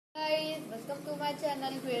welcome to my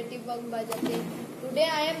channel Creative Work by Jatin. Today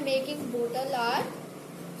I am making bottle art.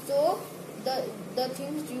 So the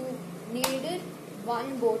things you need: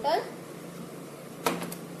 one bottle,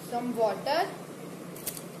 some water,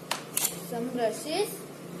 some brushes,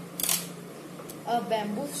 a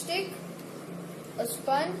bamboo stick, a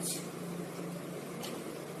sponge,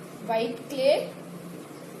 white clay,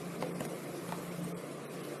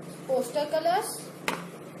 poster colors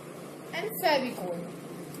and Fevicol.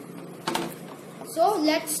 So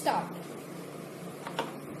let's start.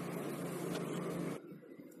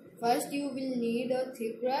 First you will need a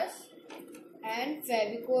thick brush and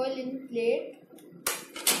Fevicol in plate.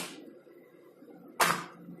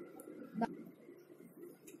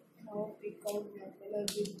 Now pick out your color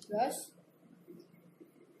with brush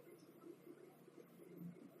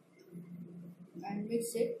and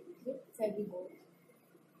mix it with Fevicol.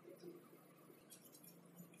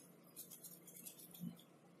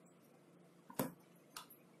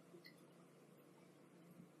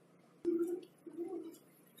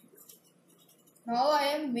 Now I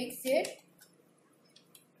am mixed it.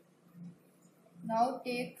 Now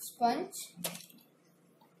take sponge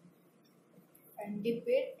and dip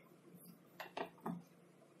it.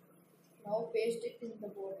 Now paste it in the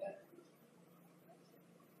water.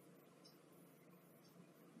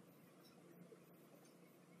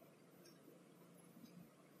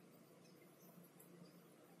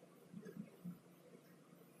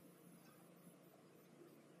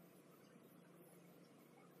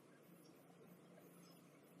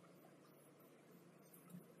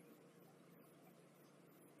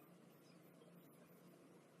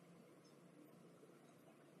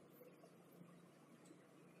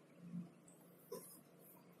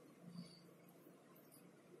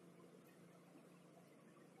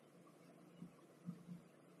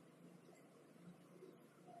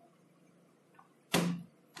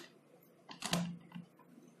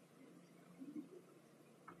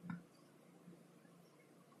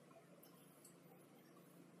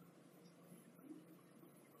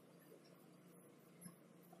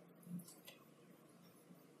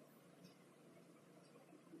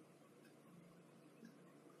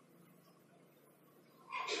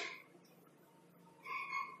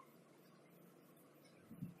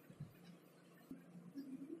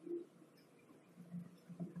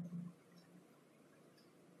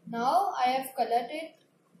 Now I have colored it.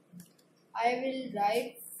 I will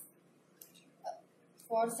write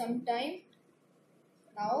for some time.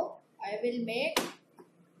 Now I will make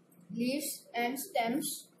leaves and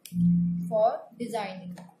stems for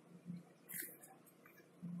designing.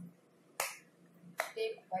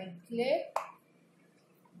 Take white clay.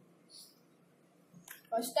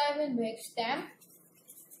 First I will make stem.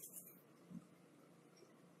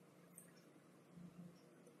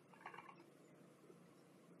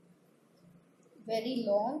 Very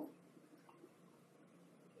long.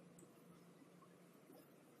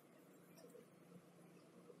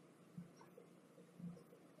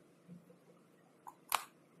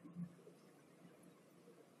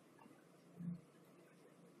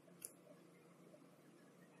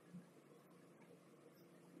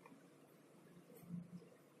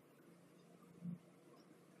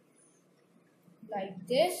 Like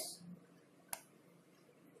this.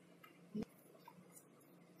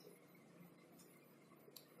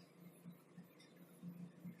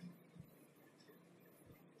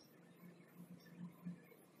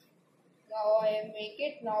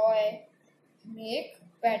 Now I make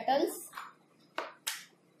petals.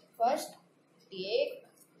 First take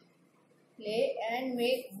clay and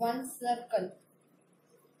make one circle.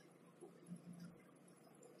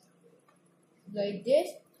 Like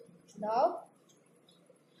this. Now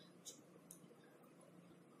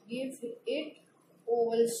give it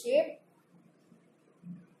oval shape.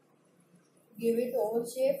 Give it oval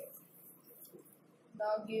shape.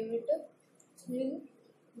 Now give it a thin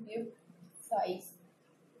nib size.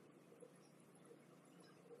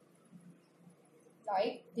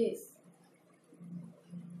 Like this.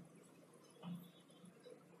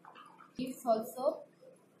 Leaves also.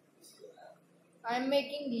 I am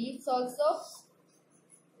making leaves also.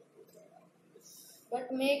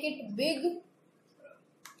 But make it big.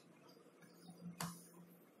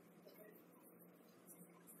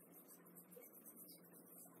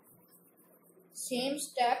 Same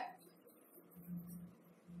step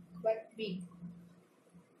but big.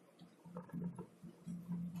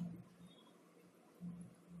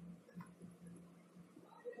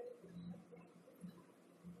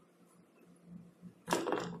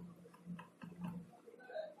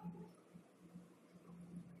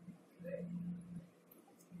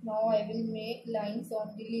 Now I will make lines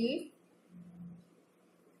on the leaf.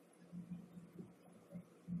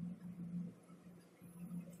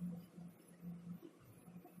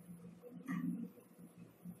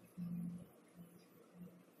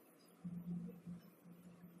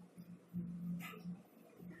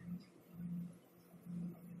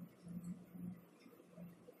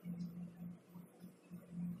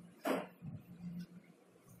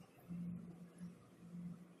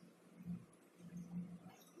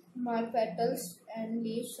 My petals and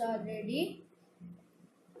leaves are ready,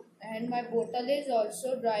 and my bottle is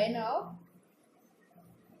also dry now.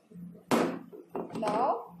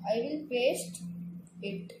 Now I will paste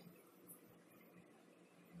it.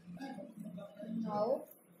 Now